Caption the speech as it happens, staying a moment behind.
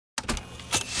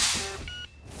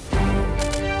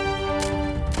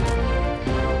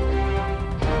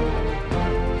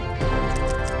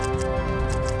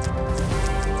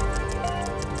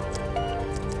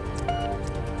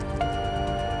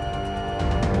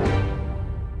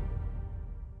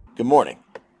Good morning.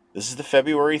 This is the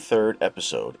February 3rd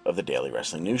episode of the Daily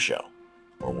Wrestling News Show,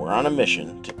 where we're on a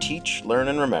mission to teach, learn,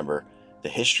 and remember the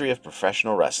history of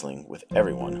professional wrestling with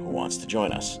everyone who wants to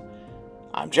join us.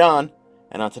 I'm John,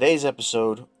 and on today's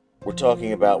episode, we're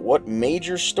talking about what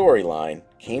major storyline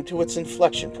came to its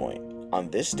inflection point on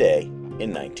this day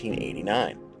in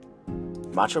 1989.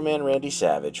 Macho Man Randy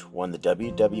Savage won the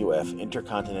WWF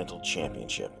Intercontinental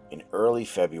Championship in early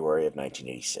February of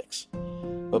 1986.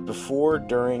 But before,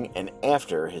 during, and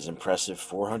after his impressive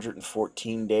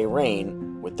 414-day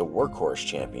reign with the Workhorse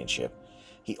Championship,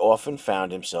 he often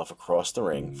found himself across the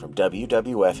ring from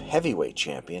WWF Heavyweight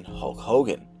Champion Hulk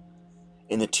Hogan.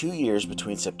 In the 2 years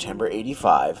between September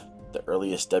 85, the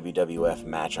earliest WWF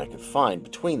match I could find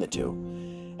between the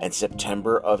two, and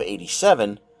September of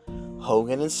 87,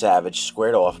 Hogan and Savage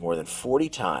squared off more than 40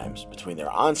 times between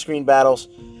their on-screen battles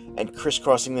and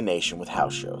crisscrossing the nation with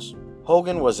house shows.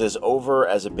 Hogan was as over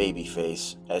as a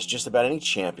babyface as just about any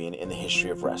champion in the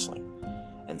history of wrestling,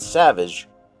 and Savage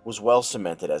was well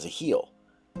cemented as a heel.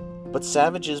 But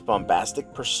Savage's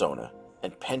bombastic persona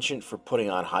and penchant for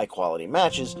putting on high-quality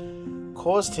matches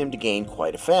caused him to gain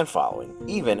quite a fan following,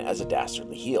 even as a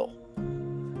dastardly heel.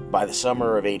 By the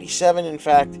summer of 87, in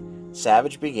fact,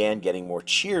 Savage began getting more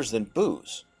cheers than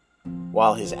boos.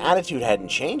 While his attitude hadn't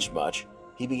changed much,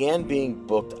 he began being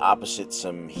booked opposite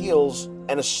some heels,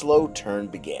 and a slow turn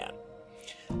began.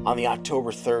 On the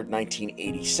October 3rd,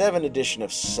 1987 edition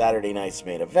of Saturday Night's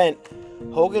Main Event,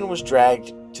 Hogan was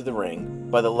dragged to the ring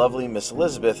by the lovely Miss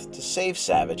Elizabeth to save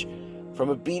Savage from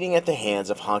a beating at the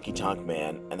hands of Honky Tonk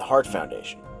Man and the Hart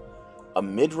Foundation. A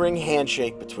mid-ring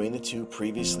handshake between the two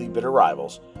previously bitter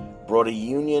rivals brought a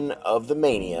union of the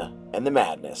mania and the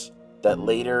madness that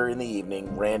later in the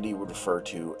evening Randy would refer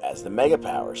to as the Mega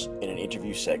Powers in an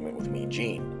interview segment with Mean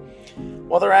Gene.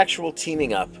 While their actual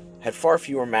teaming up had far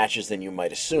fewer matches than you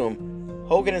might assume,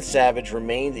 Hogan and Savage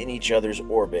remained in each other's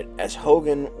orbit as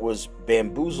Hogan was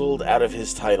bamboozled out of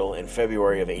his title in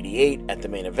February of 88 at the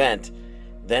Main Event,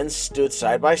 then stood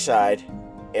side by side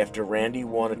after Randy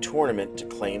won a tournament to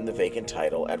claim the vacant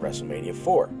title at WrestleMania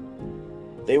 4.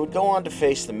 They would go on to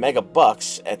face the Mega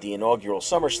Bucks at the inaugural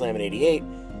SummerSlam in 88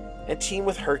 and team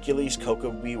with Hercules,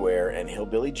 Koko Beware, and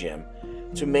Hillbilly Jim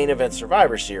to main event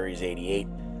Survivor Series 88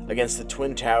 against the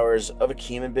Twin Towers of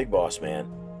Akeem and Big Boss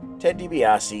Man, Ted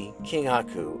DiBiase, King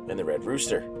Haku, and the Red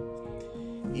Rooster.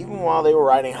 Even while they were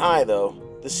riding high,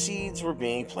 though, the seeds were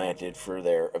being planted for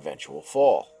their eventual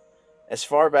fall. As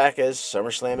far back as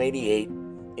SummerSlam 88,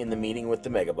 in the meeting with the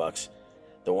Megabucks,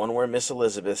 the one where Miss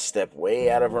Elizabeth stepped way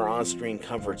out of her on-screen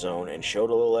comfort zone and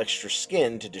showed a little extra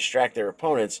skin to distract their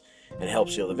opponents and help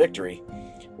seal the victory,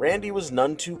 Randy was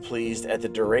none too pleased at the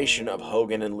duration of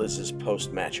Hogan and Liz's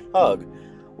post-match hug,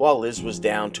 while Liz was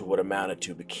down to what amounted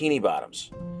to bikini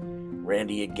bottoms.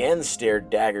 Randy again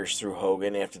stared daggers through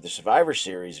Hogan after the Survivor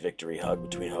Series victory hug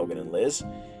between Hogan and Liz.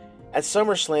 At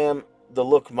SummerSlam, the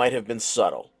look might have been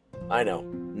subtle. I know,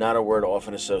 not a word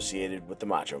often associated with the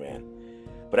Macho Man.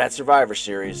 But at Survivor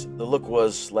Series, the look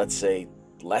was, let's say,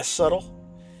 less subtle.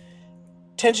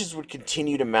 Tensions would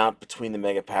continue to mount between the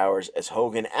Mega Powers as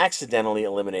Hogan accidentally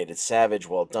eliminated Savage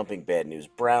while dumping Bad News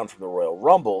Brown from the Royal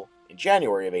Rumble in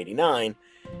January of 89,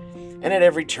 and at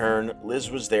every turn, Liz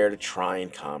was there to try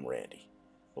and calm Randy.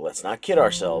 But let's not kid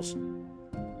ourselves.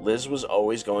 Liz was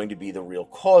always going to be the real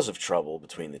cause of trouble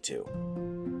between the two,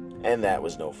 and that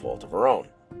was no fault of her own.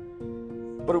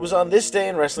 But it was on this day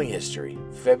in wrestling history,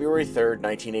 February 3rd,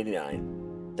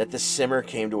 1989, that the simmer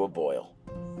came to a boil.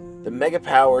 The Mega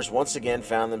Powers once again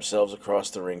found themselves across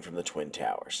the ring from the Twin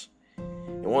Towers.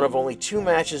 In one of only two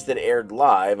matches that aired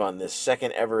live on this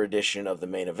second ever edition of the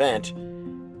Main Event,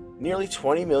 nearly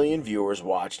 20 million viewers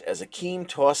watched as Akeem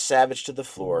tossed Savage to the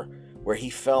floor, where he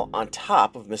fell on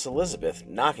top of Miss Elizabeth,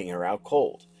 knocking her out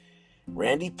cold.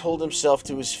 Randy pulled himself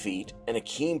to his feet, and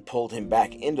Akeem pulled him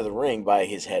back into the ring by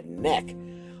his head and neck,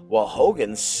 while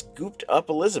Hogan scooped up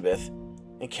Elizabeth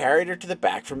and carried her to the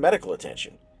back for medical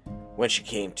attention. When she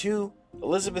came to,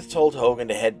 Elizabeth told Hogan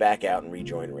to head back out and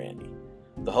rejoin Randy.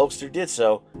 The Hulkster did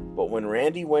so, but when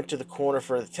Randy went to the corner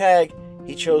for the tag,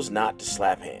 he chose not to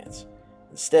slap hands,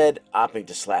 instead opting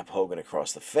to slap Hogan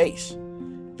across the face.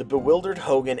 The bewildered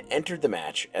Hogan entered the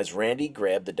match as Randy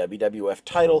grabbed the WWF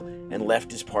title and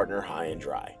left his partner high and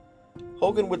dry.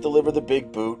 Hogan would deliver the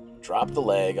big boot, drop the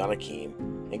leg on Akeem,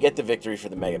 and get the victory for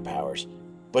the Mega Powers,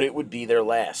 but it would be their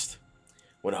last.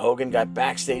 When Hogan got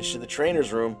backstage to the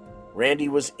trainer's room, Randy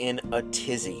was in a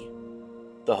tizzy.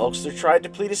 The Hulkster tried to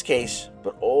plead his case,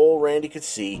 but all Randy could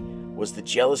see was the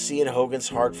jealousy in Hogan's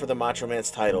heart for the Macho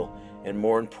Man's title and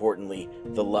more importantly,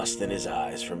 the lust in his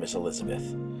eyes for Miss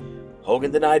Elizabeth.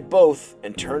 Hogan denied both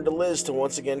and turned to Liz to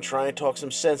once again try and talk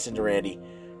some sense into Randy,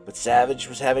 but Savage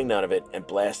was having none of it and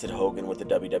blasted Hogan with the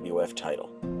WWF title.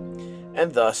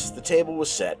 And thus, the table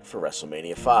was set for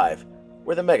WrestleMania 5,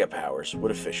 where the Mega Powers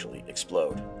would officially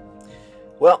explode.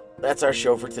 Well, that's our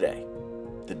show for today.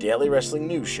 The Daily Wrestling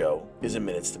News Show is a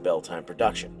Minutes to Bell Time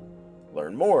production.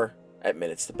 Learn more at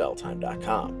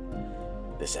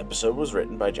minutestobelltime.com. This episode was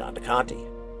written by John DeConti.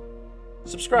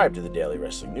 Subscribe to the Daily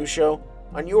Wrestling News Show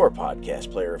on your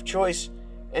podcast player of choice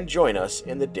and join us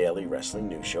in the Daily Wrestling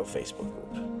News Show Facebook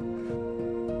group.